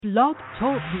Blog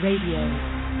Talk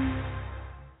Radio.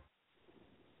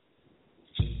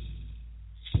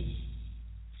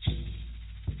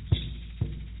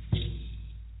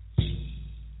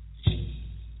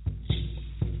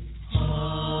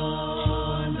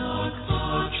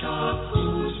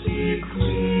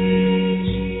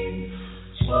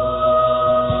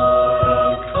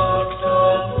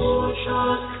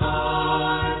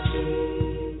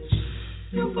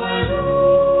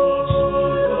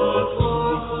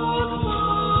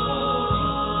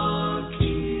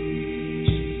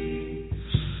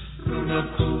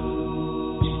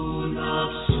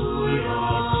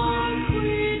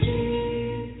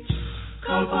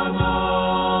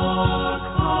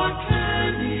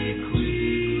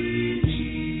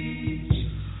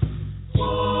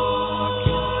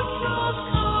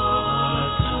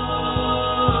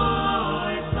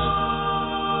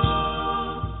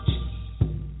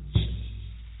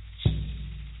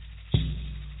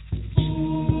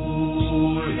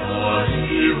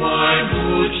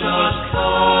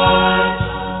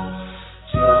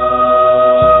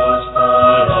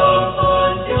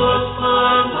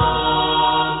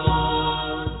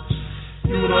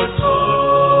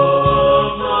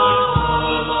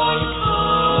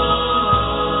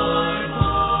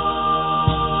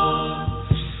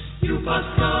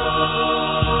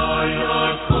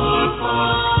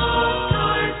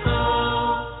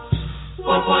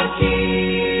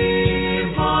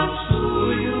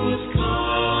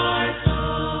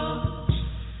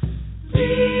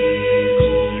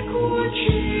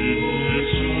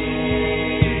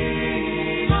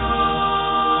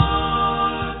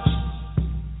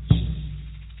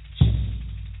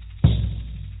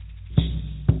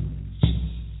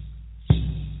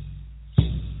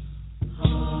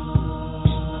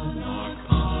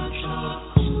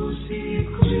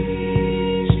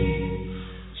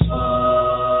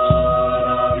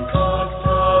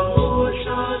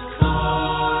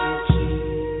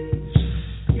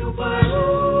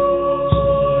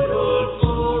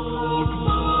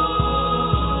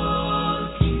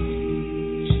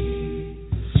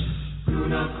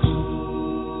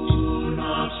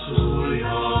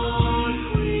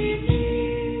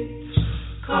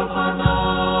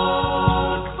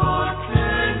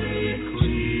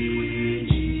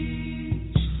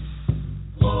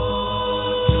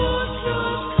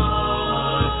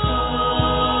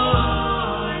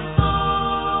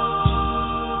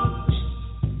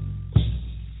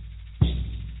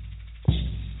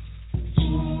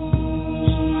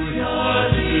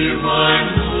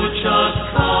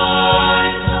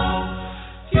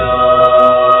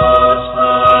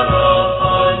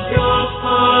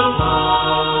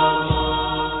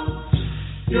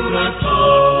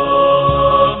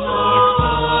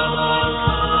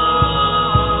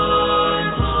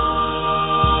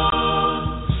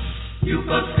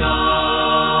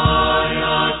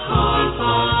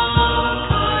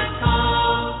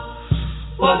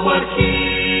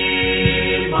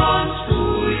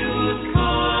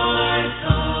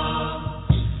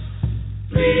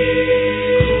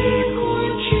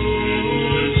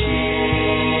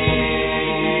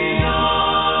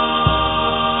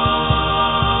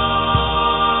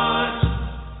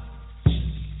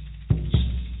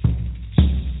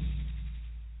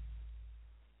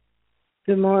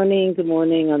 Good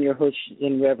morning. I'm your host,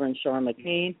 Reverend Shawn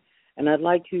McCain, and I'd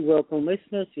like to welcome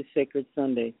listeners to Sacred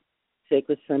Sunday.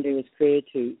 Sacred Sunday was created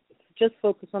to just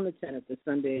focus on the tenets that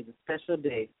Sunday is a special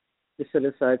day to set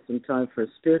aside some time for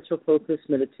spiritual focus,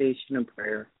 meditation, and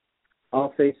prayer.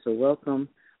 All faiths are welcome.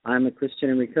 I'm a Christian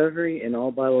in recovery, and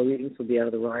all Bible readings will be out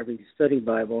of the Rivalry Study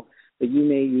Bible, but you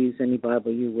may use any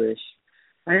Bible you wish.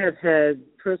 I have had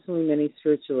personally many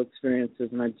spiritual experiences,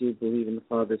 and I do believe in the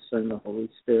Father, Son, and the Holy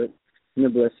Spirit, and the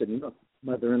Blessed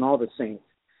Mother, and all the saints.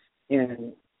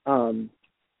 And I'm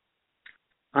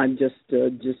just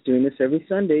doing this every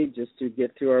Sunday just to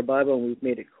get through our Bible, and we've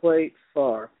made it quite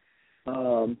far.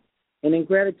 And in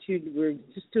gratitude, we're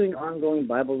just doing ongoing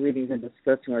Bible readings and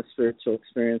discussing our spiritual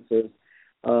experiences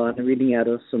and reading out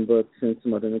of some books and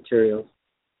some other materials.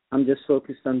 I'm just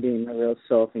focused on being my real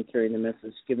self and carrying the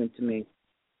message given to me.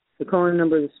 The calling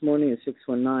number this morning is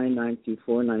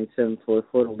 619-924-9744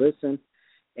 to listen.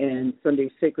 And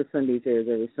Sacred Sundays airs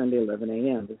every Sunday, 11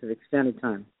 a.m. Pacific Standard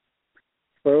Time.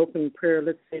 For opening prayer,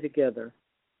 let's say together,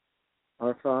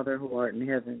 Our Father who art in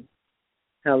heaven,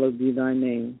 hallowed be thy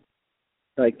name.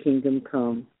 Thy kingdom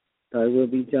come, thy will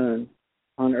be done,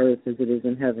 on earth as it is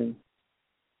in heaven.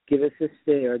 Give us this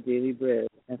day our daily bread,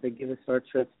 and forgive us our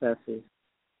trespasses,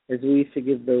 as we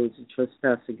forgive those who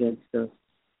trespass against us.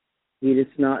 Lead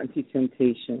us not into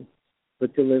temptation,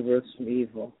 but deliver us from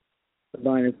evil. For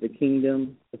thine is the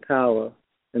kingdom, the power,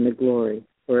 and the glory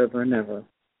forever and ever.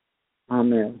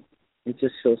 Amen. It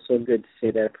just feels so good to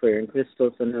say that prayer. And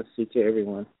Christos Anesti to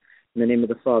everyone. In the name of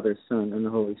the Father, Son, and the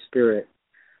Holy Spirit.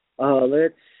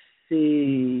 Let's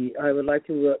see. I would like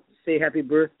to say happy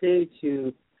birthday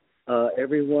to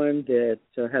everyone that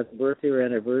has a birthday or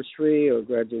anniversary or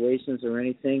graduations or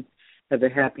anything. Have a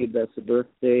happy, blessed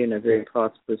birthday and a very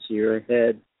prosperous year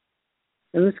ahead.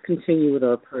 And let's continue with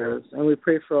our prayers. And we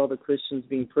pray for all the Christians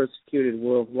being persecuted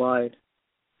worldwide.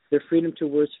 Their freedom to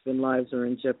worship and lives are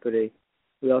in jeopardy.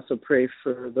 We also pray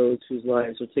for those whose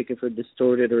lives are taken for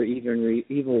distorted or even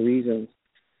evil reasons,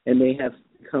 and they have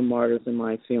become martyrs in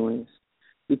my feelings.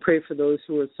 We pray for those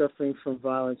who are suffering from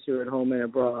violence here at home and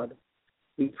abroad.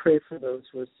 We pray for those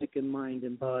who are sick in mind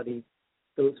and body,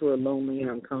 those who are lonely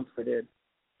and uncomforted.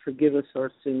 Forgive us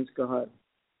our sins, God.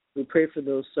 We pray for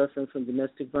those suffering from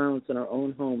domestic violence in our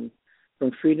own homes, from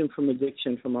freedom from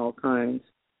addiction from all kinds.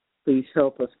 Please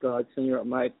help us, God. Send your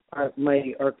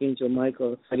mighty Archangel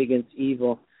Michael to fight against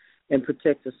evil and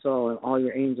protect us all and all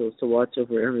your angels to watch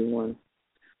over everyone.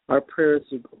 Our prayers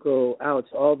go out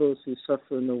to all those who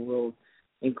suffer in the world,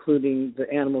 including the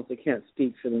animals that can't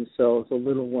speak for themselves, the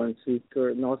little ones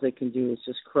and all they can do is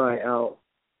just cry out.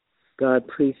 God,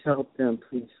 please help them.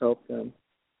 Please help them.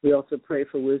 We also pray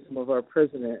for wisdom of our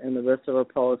president and the rest of our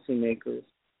policymakers.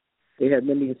 They had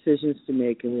many decisions to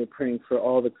make, and we're praying for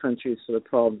all the countries for the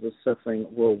problems of suffering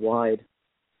worldwide.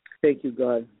 Thank you,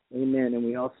 God. Amen. And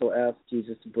we also ask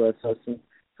Jesus to bless us and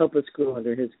help us grow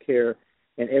under his care,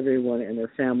 and everyone and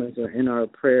their families are in our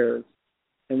prayers.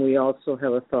 And we also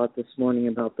have a thought this morning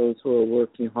about those who are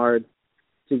working hard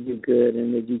to do good,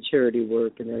 and they do charity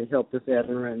work, and they help the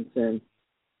veterans and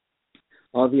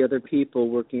all the other people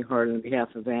working hard on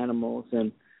behalf of animals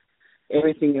and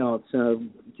everything else. To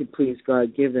please,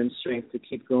 God, give them strength to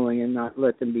keep going and not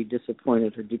let them be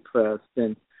disappointed or depressed,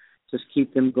 and just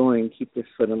keep them going, keep their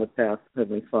foot on the path,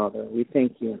 Heavenly Father. We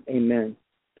thank you. Amen.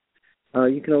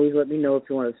 You can always let me know if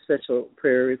you want a special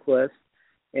prayer request.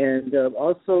 And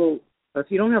also, if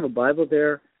you don't have a Bible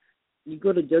there, you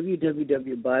go to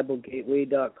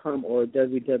www.biblegateway.com or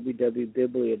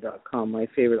www.biblia.com, my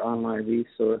favorite online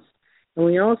resource. And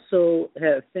we also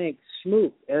have thanks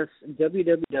Shmoop,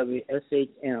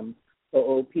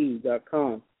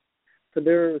 www.shmoop.com, for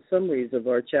their summaries of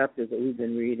our chapters that we've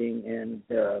been reading, and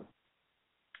they're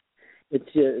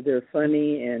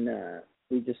funny, and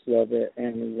we just love it,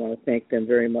 and we want to thank them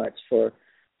very much for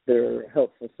their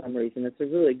helpful summaries. And it's a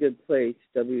really good place,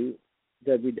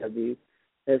 www.schmoop,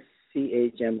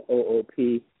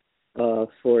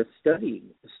 for study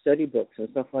books and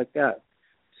stuff like that.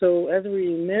 So as we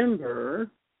remember,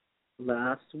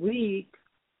 last week,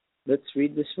 let's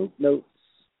read the Shmoop notes.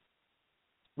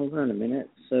 Hold on a minute.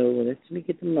 So let me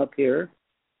get them up here.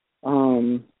 I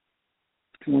want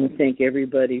to thank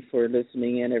everybody for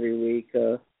listening in every week,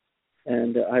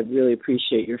 and I really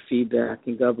appreciate your feedback,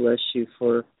 and God bless you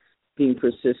for being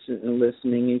persistent and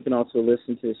listening. You can also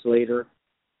listen to this later.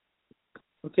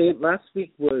 Okay, last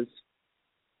week was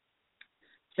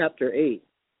chapter 8.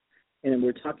 And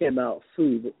we're talking about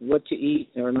food, what to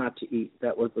eat or not to eat.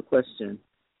 That was the question.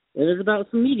 And it's about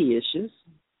some meaty issues.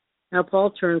 Now Paul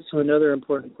turns to another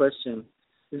important question.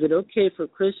 Is it okay for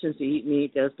Christians to eat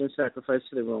meat that has been sacrificed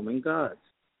to the Roman gods?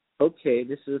 Okay,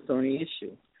 this is a thorny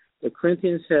issue. The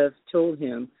Corinthians have told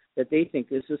him that they think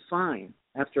this is fine.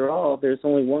 After all, there's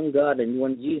only one God and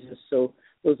one Jesus, so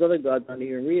those other gods aren't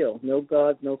even real. No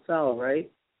gods, no fowl, right?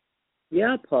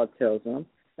 Yeah, Paul tells them.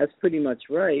 That's pretty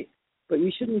much right. But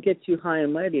you shouldn't get too high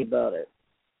and mighty about it.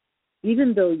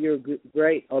 Even though you're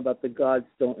great about the gods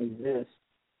don't exist,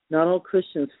 not all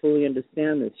Christians fully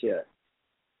understand this yet.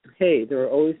 Hey, there are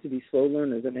always to be slow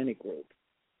learners in any group.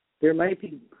 There might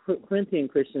be Corinthian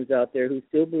Christians out there who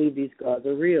still believe these gods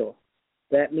are real.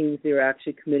 That means they're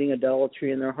actually committing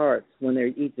idolatry in their hearts when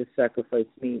they eat this sacrificed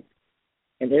meat.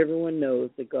 And everyone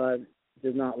knows that God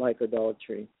does not like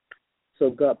idolatry.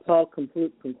 So Paul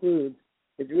concludes,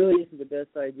 it really isn't the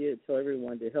best idea to tell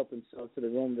everyone to help themselves to the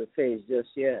Roman faith just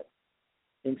yet.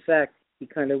 In fact, he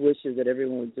kind of wishes that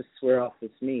everyone would just swear off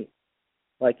this meat,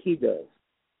 like he does,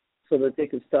 so that they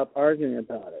could stop arguing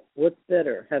about it. What's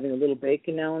better, having a little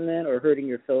bacon now and then or hurting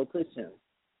your fellow Christians?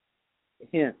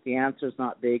 Hint, the answer is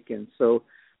not bacon. So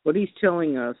what he's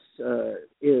telling us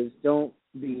is don't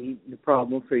be the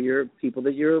problem for your people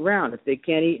that you're around. If they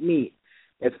can't eat meat,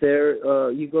 if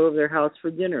you go to their house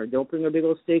for dinner, don't bring a big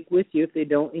old steak with you if they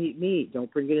don't eat meat.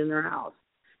 Don't bring it in their house.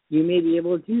 You may be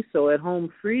able to do so at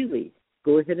home freely.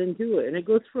 Go ahead and do it. And it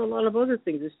goes for a lot of other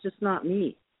things. It's just not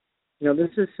meat.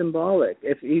 This is symbolic.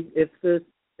 If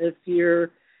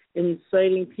you're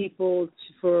inciting people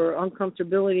for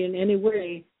uncomfortability in any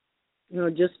way,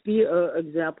 just be an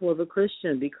example of a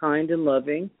Christian. Be kind and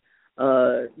loving.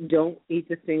 Don't eat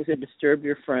the things that disturb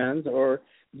your friends or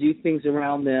do things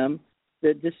around them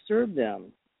that disturb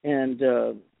them. And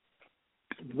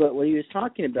but what he was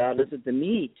talking about is that the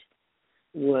meat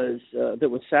was that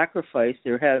was sacrificed.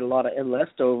 There had a lot of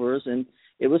leftovers, and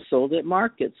it was sold at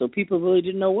market, so people really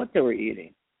didn't know what they were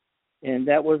eating. And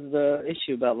that was the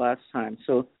issue about last time.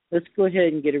 So let's go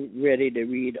ahead and get ready to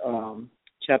read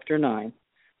chapter 9.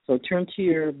 So turn to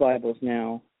your Bibles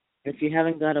now. If you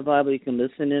haven't got a Bible, you can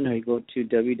listen in or you go to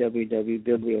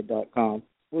www.biblio.com.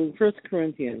 We're in 1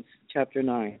 Corinthians chapter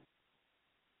 9.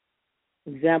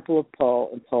 Example of Paul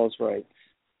and Paul's rights.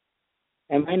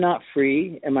 Am I not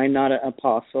free? Am I not an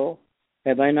apostle?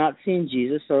 Have I not seen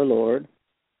Jesus our Lord?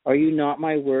 Are you not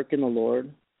my work in the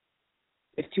Lord?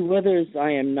 If to others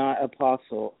I am not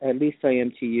apostle, at least I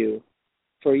am to you,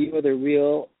 for you are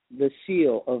the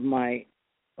seal of my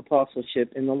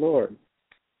apostleship in the Lord.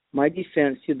 My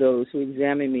defense to those who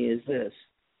examine me is this: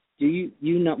 we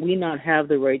not have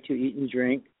the right to eat and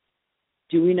drink?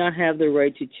 Do we not have the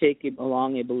right to take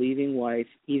along a believing wife,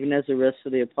 even as the rest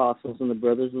of the apostles and the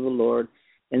brothers of the Lord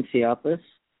and Cephas?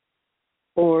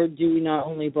 Or do we not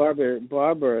only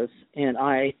Barnabas and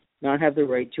I not have the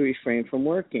right to refrain from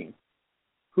working?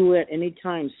 Who at any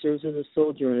time serves as a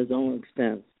soldier at his own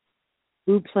expense?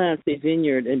 Who plants a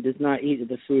vineyard and does not eat of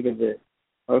the fruit of it?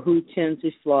 Or who tends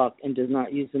a flock and does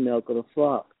not use the milk of the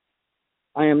flock?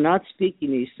 I am not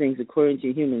speaking these things according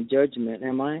to human judgment,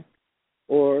 am I?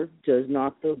 Or does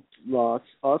not the law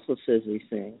also says these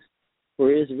things?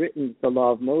 For it is written, the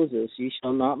law of Moses, you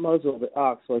shall not muzzle the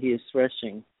ox while he is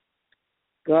threshing.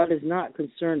 God is not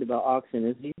concerned about oxen,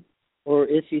 is he? Or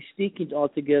is he speaking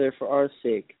altogether for our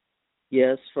sake?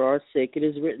 Yes, for our sake it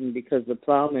is written, because the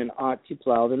plowman ought to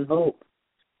plow in hope,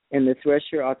 and the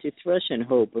thresher ought to thresh in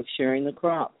hope of sharing the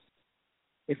crops.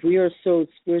 If we are sowed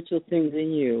spiritual things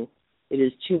in you, it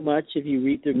is too much if we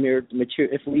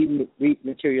reap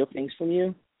material things from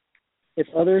you. If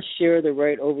others share the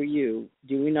right over you,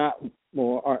 do we not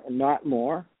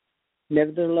more?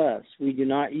 Nevertheless, we do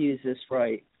not use this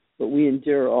right, but we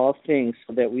endure all things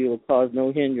so that we will cause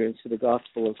no hindrance to the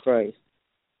gospel of Christ.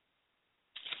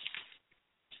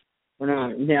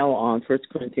 We're now on 1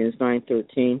 Corinthians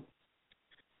 9:13.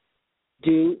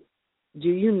 Do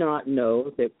you not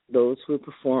know that those who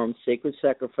perform sacred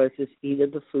sacrifices eat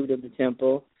of the food of the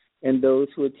temple, and those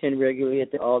who attend regularly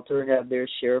at the altar have their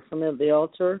share from the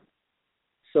altar?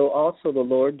 So also the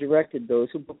Lord directed those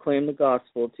who proclaim the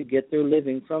gospel to get their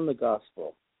living from the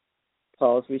gospel.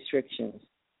 Paul's restrictions.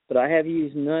 But I have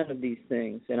used none of these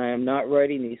things, and I am not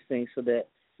writing these things so that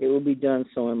it will be done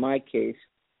so in my case,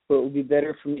 for it would be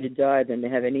better for me to die than to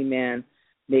have any man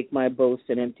make my boast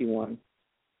an empty one.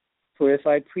 For if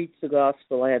I preach the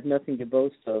gospel, I have nothing to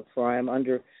boast of, for I am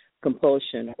under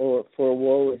compulsion, or for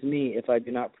woe is me if I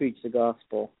do not preach the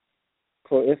gospel.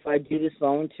 For if I do this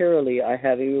voluntarily, I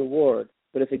have a reward,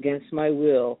 but if against my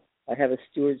will, I have a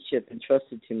stewardship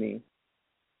entrusted to me.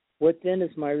 What then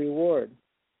is my reward?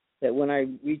 That when I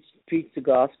preach the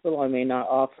gospel, I may not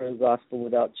offer the gospel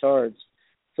without charge,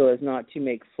 so as not to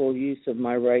make full use of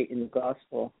my right in the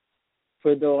gospel.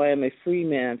 For though I am a free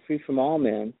man, free from all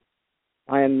men,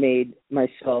 I am made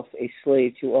myself a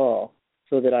slave to all,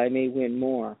 so that I may win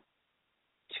more.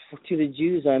 To the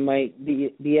Jews I might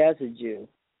be as a Jew,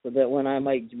 so that when I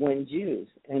might win Jews,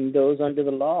 and those under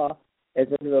the law, as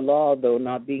under the law, though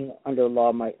not being under the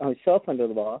law, myself under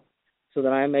the law, so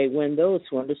that I may win those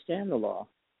who understand the law.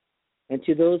 And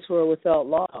to those who are without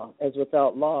law, as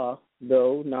without law,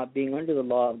 though not being under the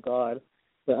law of God,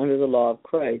 but under the law of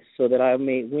Christ, so that I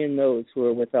may win those who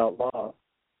are without law.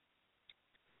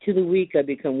 To the weak I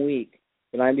become weak,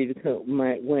 that I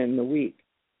might win the weak.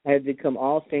 I have become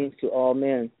all things to all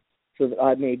men, so that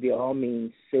I may be all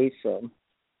means say so.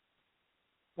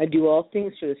 I do all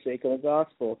things for the sake of the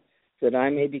gospel, so that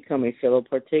I may become a fellow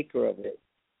partaker of it.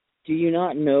 Do you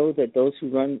not know that those who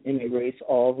run in a race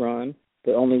all run,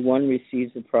 but only one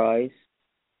receives the prize?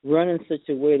 Run in such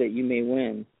a way that you may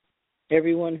win.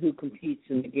 Everyone who competes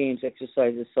in the games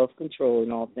exercises self-control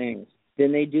in all things.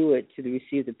 Then they do it to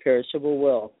receive the perishable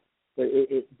wealth,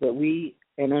 but we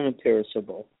an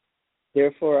unperishable.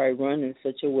 Therefore I run in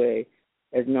such a way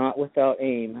as not without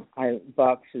aim. I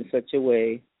box in such a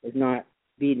way as not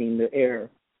beating the air.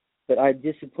 But I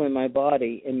discipline my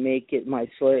body and make it my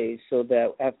slave, so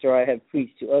that after I have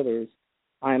preached to others,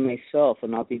 I myself will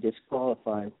not be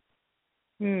disqualified.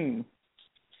 Okay,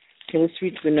 let's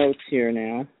read the notes here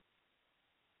now.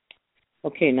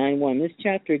 Okay, 9:1. This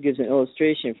chapter gives an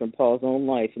illustration from Paul's own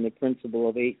life in the principle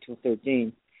of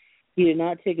 8-13. He did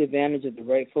not take advantage of the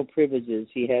rightful privileges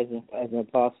he has as an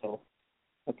apostle.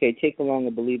 Okay, take along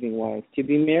a believing wife. To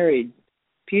be married,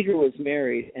 Peter was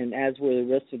married, and as were the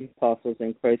rest of the apostles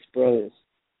and Christ's brothers.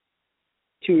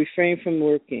 To refrain from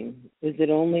working. Is it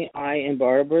only I and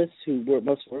Barnabas who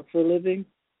must work for a living?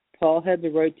 Paul had the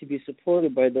right to be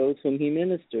supported by those whom he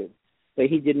ministered, but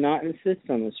he did not insist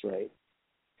on this right.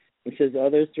 It says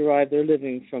others derive their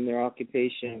living from their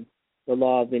occupation. The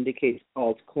law vindicates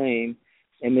Paul's claim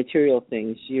and material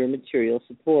things, your material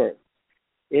support.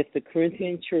 If the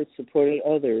Corinthian church supported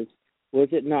others, was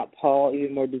it not Paul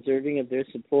even more deserving of their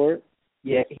support?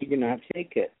 Yet he did not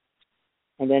take it.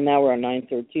 And then now we're on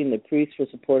 9:13. The priests were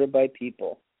supported by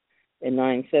people. In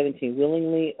 9:17,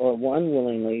 willingly or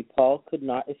unwillingly, Paul could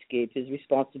not escape his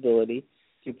responsibility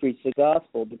to preach the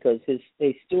gospel because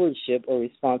a stewardship or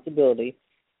responsibility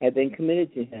had been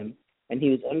committed to him, and he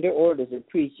was under orders to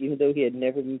preach even though he had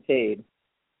never been paid.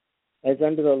 As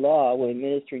under the law, when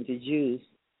ministering to Jews,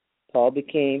 Paul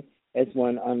became as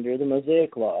one under the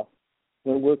Mosaic law.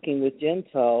 When working with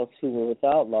Gentiles who were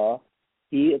without law,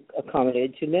 he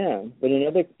accommodated to them. But in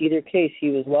either case, he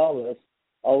was lawless,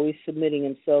 always submitting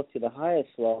himself to the highest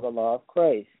law, the law of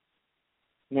Christ.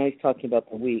 Now he's talking about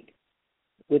the weak.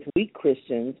 With weak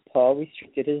Christians, Paul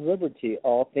restricted his liberty,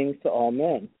 all things to all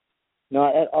men.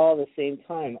 Not at all the same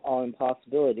time, all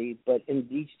impossibility, but in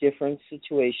each different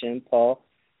situation, Paul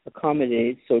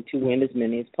accommodated so to win as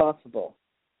many as possible.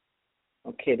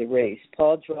 Okay, the race.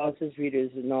 Paul draws his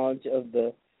readers the knowledge of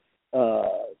the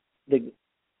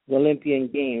Olympian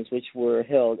Games, which were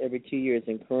held every 2 years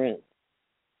in Corinth,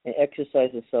 and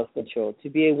exercises self-control. To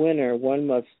be a winner, one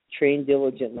must train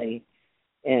diligently,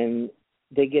 and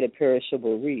they get a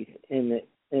perishable wreath.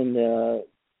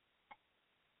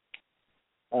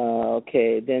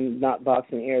 Then not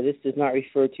boxing air. This does not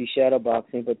refer to shadow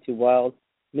boxing, but to wild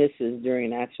misses during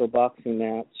an actual boxing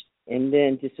match, and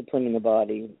then disciplining the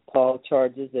body. Paul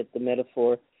charges that the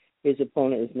metaphor, his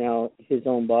opponent is now his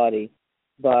own body.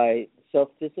 By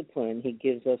self-discipline, he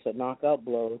gives us a knockout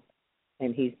blow,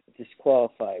 and he's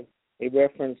disqualified, a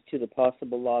reference to the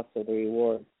possible loss of the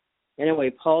reward. Anyway,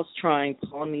 Paul's trying.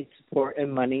 Paul needs support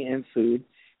and money and food,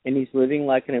 and he's living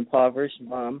like an impoverished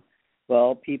bum.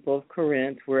 Well, people of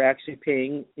Corinth were actually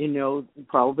paying,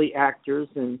 probably actors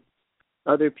and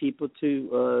other people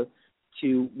to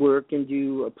work and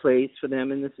do a place for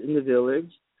them in the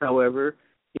village. However,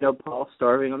 Paul's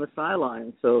starving on the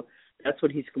sidelines. So that's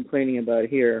what he's complaining about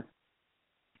here,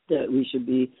 that we should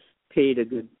be paid a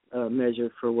good measure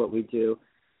for what we do.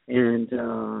 And,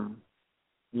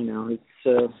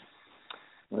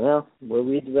 we'll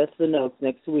read the rest of the notes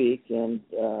next week. And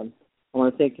I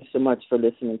want to thank you so much for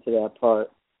listening to that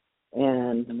part.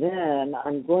 And then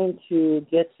I'm going to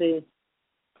get a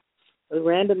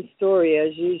random story,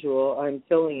 as usual. I'm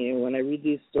telling you, when I read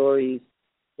these stories,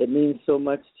 it means so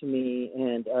much to me,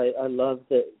 and I love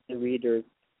that the readers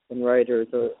and writers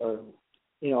are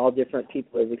all different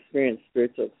people have experienced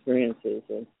spiritual experiences.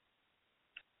 And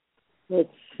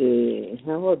let's see,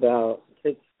 how about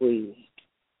take Squeeze?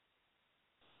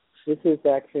 This is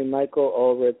actually Michael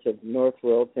Ulrich of North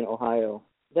Royalton, Ohio.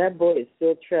 That boy is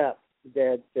still trapped.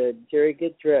 Dad said, Jerry,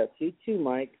 get dressed. You too,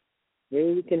 Mike.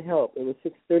 Maybe we can help. It was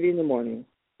 6:30 in the morning,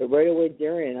 but right away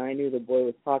Jerry and I knew the boy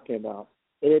was talking about.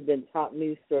 It had been top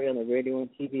news story on the radio and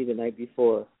TV the night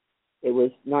before. It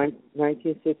was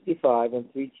 1965 when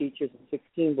 3 teachers and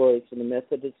 16 boys from the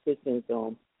Methodist Christian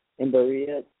Home in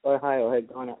Berea, Ohio, had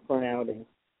gone out for an outing.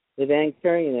 The van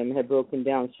carrying them had broken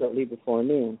down shortly before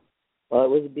noon. While it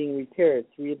was being repaired,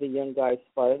 3 of the young guys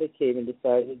spotted a cave and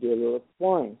decided to do a little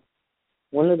exploring.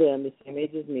 One of them, the same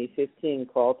age as me, 15,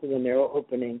 crawled to the narrow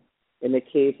opening in the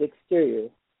cave's exterior,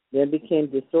 then became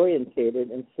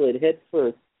disorientated and slid head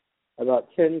first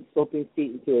about 10 sloping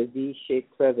feet into a V-shaped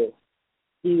crevice.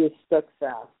 He was stuck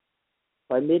fast.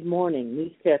 By mid-morning,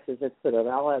 newscasters had put out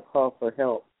a call for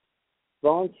help.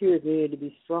 Volunteers needed to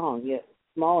be strong, yet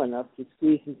small enough to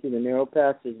squeeze into the narrow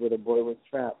passage where the boy was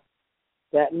trapped.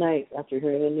 That night, after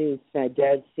hearing the news, my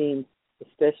dad seemed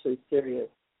especially serious.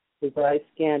 His eyes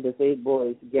scanned as 8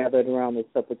 boys gathered around the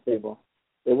supper table.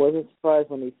 It wasn't surprised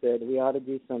when he said, we ought to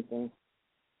do something.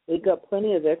 They've got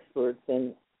plenty of experts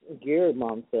and gear,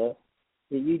 Mom said.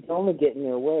 You'd only get in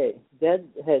their way. Dad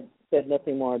had said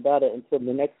nothing more about it until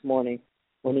the next morning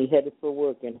when he headed for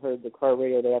work and heard the car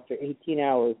radio that after 18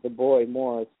 hours, the boy,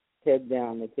 Morris, head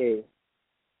down the cave.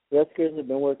 Rescuers had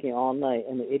been working all night,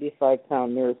 and the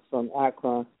 85-pound nurse from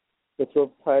Akron, with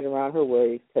rope tied around her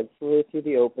waist, had slid through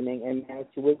the opening and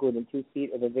managed to wiggle within 2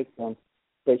 feet of the victim,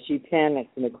 but she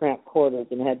panicked in the cramped quarters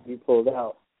and had to be pulled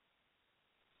out.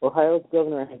 Ohio's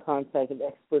governor had contacted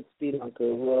expert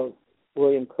spelunker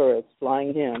William Curtis,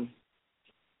 flying him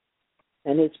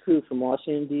and his crew from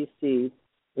Washington, D.C.,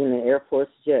 in an Air Force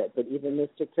jet, but even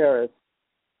Mr. Karras,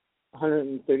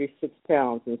 136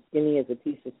 pounds and skinny as a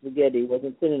piece of spaghetti,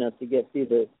 wasn't thin enough to get through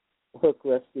the hook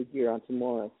rescue gear onto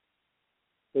Morris.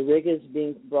 The rig is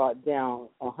being brought down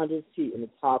 100 feet in the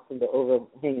top of the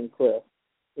overhanging cliff.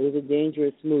 It was a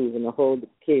dangerous move, and the whole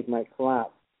cave might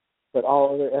collapse, but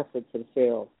all other efforts had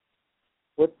failed.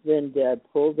 What then? Dad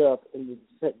pulled up to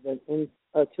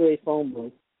a phone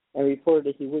booth and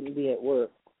reported he wouldn't be at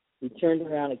work. He turned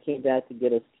around and came back to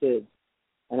get us kids.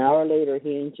 An hour later,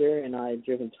 he and Jerry and I had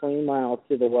driven 20 miles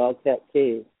to the Wildcat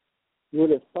Cave. You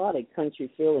would have thought a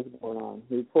country fair was going on.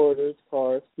 Reporters,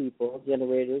 cars, people,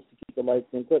 generators to keep the lights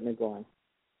and equipment going.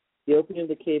 The opening of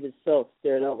the cave itself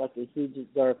stared out like a huge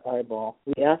dark eyeball.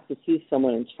 We asked to see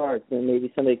someone in charge, and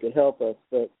maybe somebody could help us,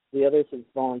 but the others had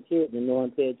volunteered and no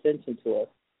one paid attention to us.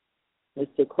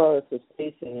 Mr. Karras was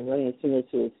pacing and running his fingers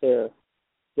through his hair.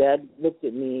 Dad looked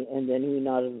at me, and then he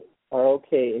nodded our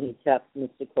okay, and he tapped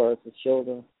Mr. Karras'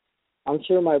 shoulder. I'm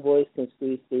sure my boys can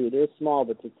squeeze through. They're small,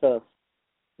 but they're tough.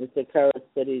 Mr. Karras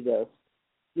steadied us.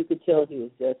 You could tell he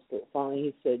was desperate. Finally,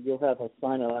 he said, you'll have a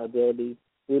sign of liability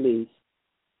release.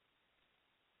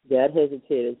 Dad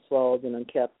hesitated, swallowed, and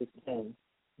uncapped his pen.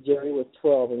 Jerry was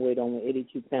 12 and weighed only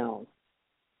 82 pounds.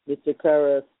 Mr.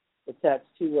 Karras attached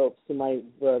 2 ropes to my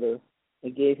brother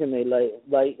and gave him a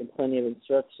light and plenty of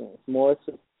instructions. Morris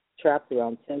was trapped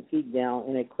around 10 feet down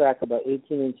in a crack about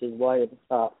 18 inches wide at the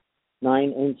top,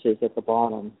 9 inches at the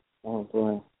bottom. Oh,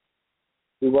 boy.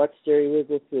 We watched Jerry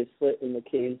wiggle through his foot in the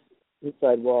cave's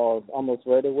inside walls. Almost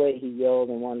right away, he yelled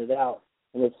and wanted out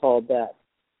and was hauled back.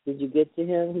 Did you get to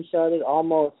him? He shouted.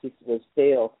 Almost. He was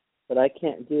pale, but I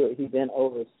can't do it. He bent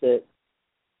over, sick.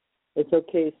 It's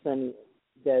okay, Sonny,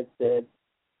 Dad said.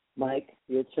 Mike,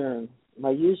 your turn.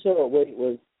 My usual weight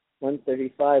was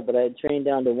 135, but I had trained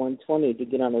down to 120 to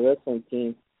get on the wrestling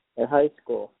team at high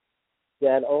school.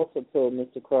 Dad also told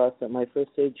Mr. Cross that my first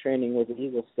aid training was an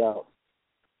Eagle Scout.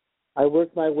 I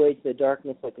worked my way to the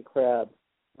darkness like a crab.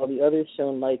 While the others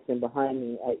shone lights in behind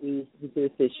me, I eased into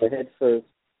the fissure head first,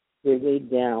 wriggling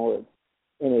downward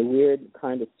in a weird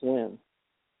kind of swim.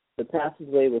 The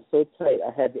passageway was so tight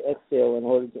I had to exhale in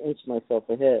order to inch myself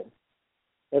ahead.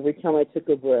 Every time I took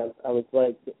a breath, I was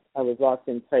locked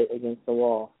in tight against the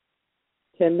wall.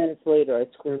 10 minutes later, I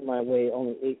squirmed my way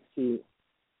only 8 feet.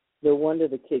 No wonder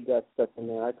the kid got stuck in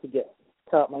there. I could get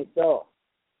caught myself.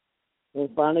 When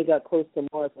I finally got close to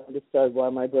Morris, I understood why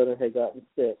my brother had gotten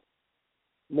sick.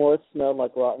 Morris smelled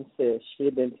like rotten fish. He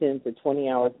had been pinned for 20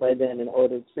 hours by then in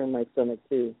order to turn my stomach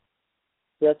too.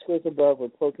 Rescuers above were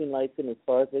poking lights in as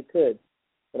far as they could,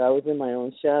 but I was in my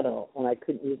own shadow, and I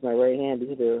couldn't use my right hand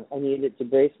either. I needed to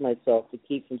brace myself to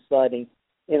keep from sliding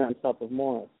in on top of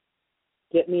Morris.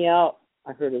 Get me out,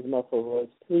 I heard his muffled voice.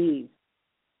 Please.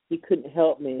 He couldn't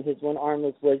help me. His one arm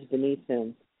was wedged beneath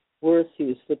him. Worse, he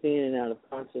was slipping in and out of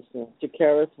consciousness.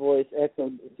 Jakara's voice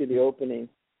echoed through the opening.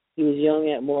 He was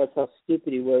yelling at Morris how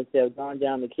stupid he was to have gone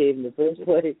down the cave in the first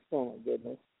place. Oh, my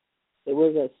goodness. It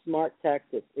was a smart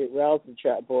tactic. It roused the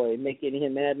trap boy, making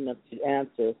him mad enough to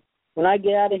answer. When I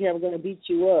get out of here, I'm going to beat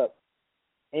you up.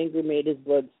 Anger made his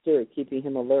blood stir, keeping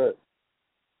him alert.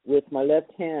 With my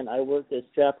left hand, I worked a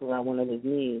strap around one of his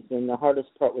knees, and the hardest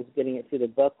part was getting it through the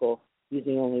buckle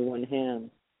using only one hand.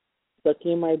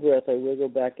 Sucking in my breath, I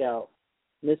wiggled back out.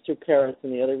 Mr. Karras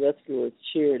and the other rescuers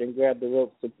cheered and grabbed the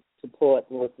ropes to pull at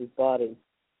Morris's body.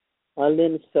 My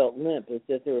limbs felt limp as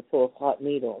if they were full of hot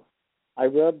needles. I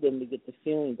rubbed them to get the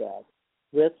feeling back.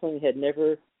 Wrestling had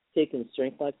never taken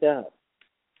strength like that.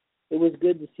 It was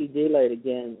good to see daylight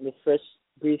again, with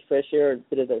breathe fresh air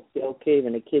instead of that stale cave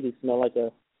and a kid who smelled like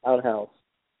an outhouse.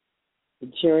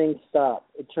 The cheering stopped.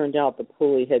 It turned out the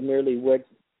pulley had merely wedged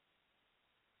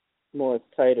Morris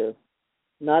tighter.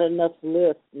 Not enough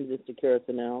lift, Mr. Karras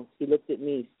announced. He looked at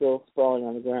me, still sprawling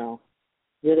on the ground.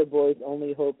 You're the boy's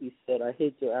only hope, he said. I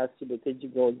hate to ask you, but could you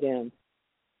go again?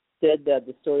 Said that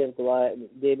the story of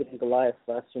David and Goliath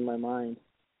flashed through my mind.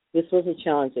 This was a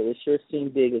challenge that was sure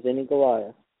seemed big as any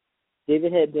Goliath.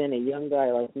 David had been a young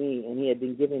guy like me, and he had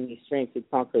been giving me strength to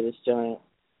conquer this giant.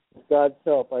 With God's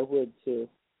help, I would, too.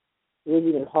 It was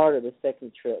even harder the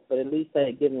second trip, but at least I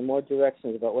had given him more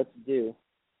directions about what to do.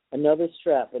 Another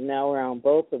strap, but now around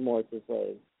both of Morris's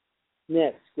legs.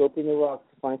 Next, groping the rocks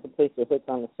to find some place to hook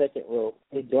on the second rope.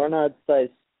 A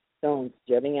doorknob-sized stone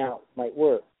jutting out might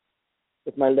work.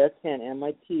 With my left hand and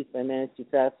my teeth, I managed to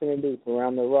fasten a loop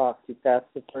around the rock to pass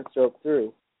the first rope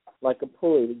through, like a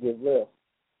pulley to give lift.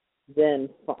 Then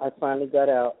I finally got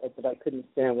out, but I couldn't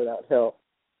stand without help.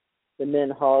 The men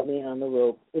hauled me on the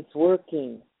rope. It's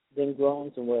working, then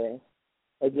groans away.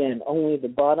 Again, only the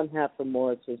bottom half of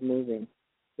Morris was moving.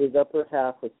 His upper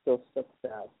half was still stuck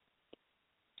fast.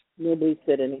 Nobody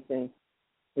said anything.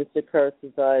 Mr.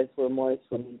 Carson's eyes were moist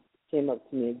when he came up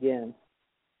to me again.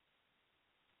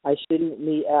 I shouldn't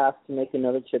be asked to make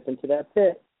another trip into that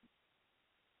pit.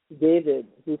 David,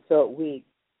 who felt weak,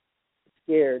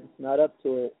 scared, not up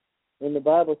to it. In the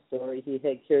Bible story, he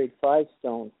had carried 5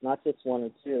 stones, not just 1 or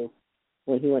 2,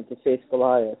 when he went to face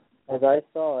Goliath. As I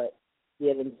saw it, he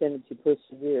had intended to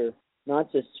persevere,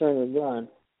 not just turn and run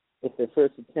if the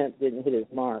first attempt didn't hit his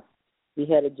mark.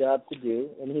 He had a job to do,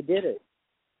 and he did it.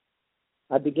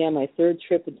 I began my 3rd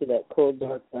trip into that cold,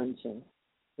 dark dungeon.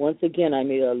 Once again, I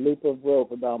made a loop of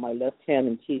rope about my left hand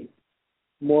and teeth.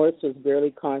 Morris was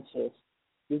barely conscious.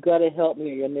 You've got to help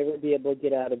me or you'll never be able to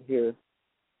get out of here.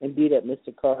 And beat up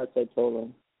Mr. Carrs, I told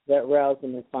him. That roused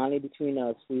him, and finally between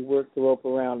us, we worked the rope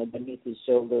around and beneath his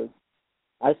shoulders.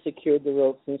 I secured the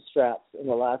ropes and straps, and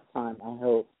the last time, I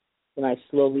hope. Then I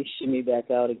slowly shimmied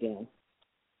back out again.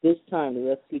 This time, the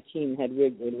rescue team had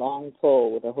rigged a long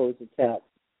pole with a hose attached.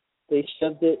 They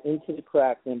shoved it into the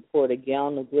crack and poured a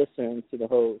gallon of glycerin into the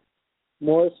hose.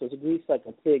 Morris was greased like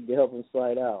a pig to help him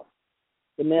slide out.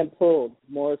 The men pulled.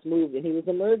 Morris moved, and he was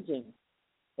emerging.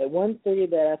 At 1:30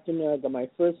 that afternoon, I got my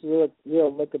first real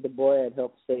look at the boy I had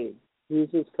helped save.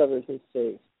 Bruises covered his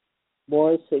face.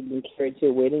 Morris had been carried to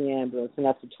a waiting ambulance, and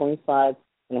after 25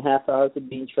 and a half hours of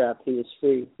being trapped, he was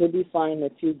free. He'll be fine in a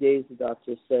few days, the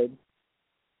doctor said.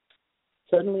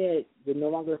 Suddenly, I no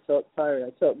longer felt tired.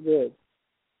 I felt good.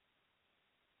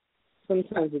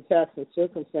 Sometimes the tasks and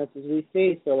circumstances we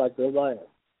face are like Goliath.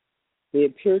 They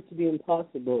appear to be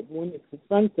impossible, but when you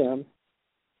confront them,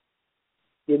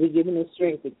 you'll be given the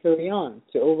strength to carry on,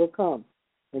 to overcome,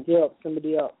 and to help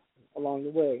somebody else along the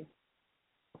way.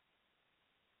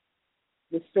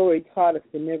 This story taught us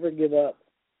to never give up.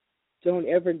 Don't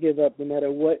ever give up, no matter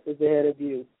what is ahead of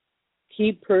you.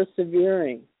 Keep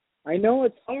persevering. I know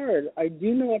it's hard. I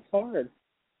do know it's hard.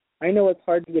 I know it's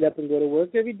hard to get up and go to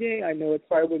work every day. I know it's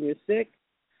hard when you're sick.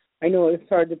 I know it's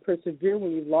hard to persevere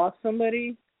when you've lost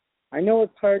somebody. I know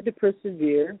it's hard to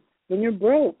persevere when you're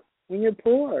broke, when you're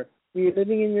poor, when you're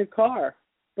living in your car.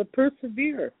 But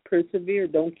persevere. Persevere.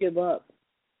 Don't give up.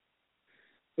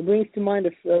 It brings to mind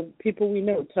people we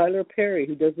know, Tyler Perry,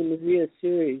 who does the Messiah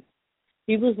series.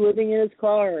 He was living in his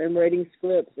car and writing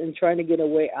scripts and trying to get a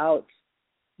way out.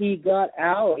 He got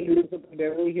out. He lives up in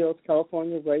Beverly Hills,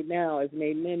 California right now. Has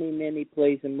made many, many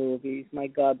plays and movies. My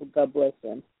God, God bless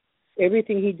him.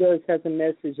 Everything he does has a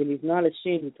message, and he's not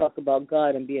ashamed to talk about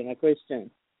God and being a Christian.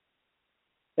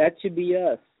 That should be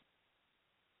us.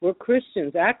 We're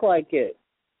Christians. Act like it.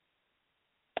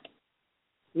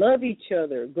 Love each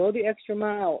other. Go the extra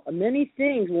mile. Many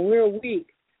things, when we're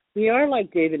weak, we are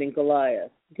like David and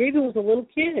Goliath. David was a little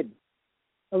kid,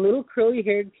 a little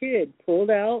curly-haired kid,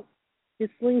 pulled out his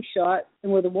slingshot,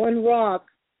 and with one rock,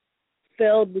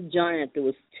 felled the giant that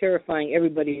was terrifying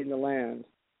everybody in the land.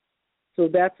 So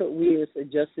that's what we are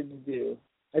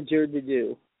adjured to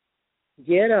do.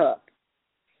 Get up.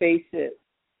 Face it.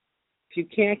 If you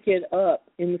can't get up,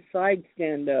 inside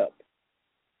stand up.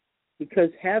 Because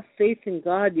have faith in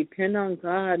God, depend on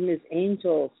God and his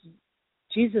angels.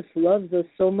 Jesus loves us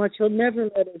so much, he'll never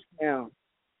let us down.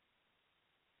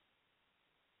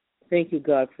 Thank you,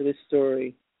 God, for this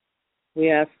story. We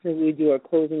ask that we do our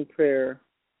closing prayer,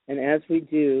 and as we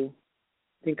do,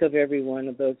 think of every one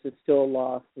of those who still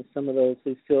lost and some of those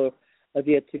who still have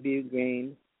yet to be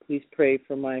gained. Please pray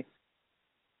for my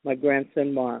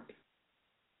grandson, Mark,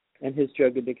 and his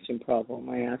drug addiction problem.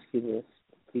 I ask you this.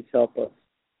 Please help us.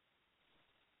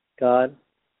 God,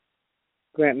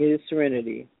 grant me the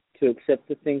serenity to accept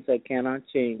the things I cannot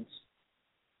change,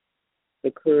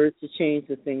 the courage to change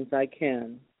the things I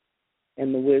can,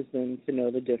 and the wisdom to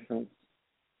know the difference.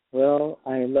 Well,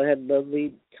 I had a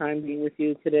lovely time being with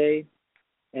you today,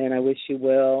 and I wish you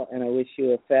well, and I wish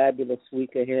you a fabulous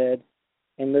week ahead.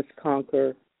 And let's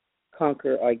conquer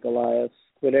our Goliaths,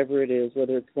 whatever it is,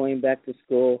 whether it's going back to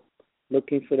school,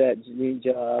 looking for that new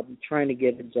job, trying to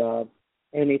get a job,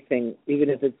 anything, even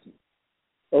if it's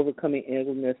overcoming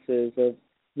illnesses, of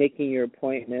making your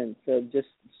appointments, of just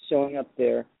showing up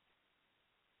there.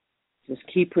 Just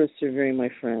keep persevering, my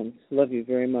friends. Love you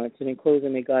very much. And in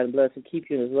closing, may God bless and keep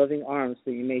you in his loving arms so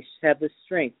you may have the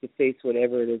strength to face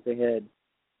whatever it is ahead.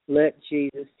 Let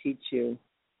Jesus teach you.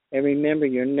 And remember,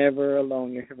 you're never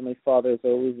alone. Your Heavenly Father is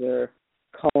always there.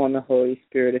 Call on the Holy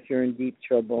Spirit if you're in deep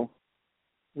trouble.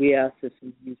 We ask this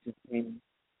in Jesus' name.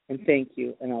 And thank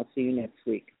you, and I'll see you next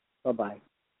week. Bye-bye.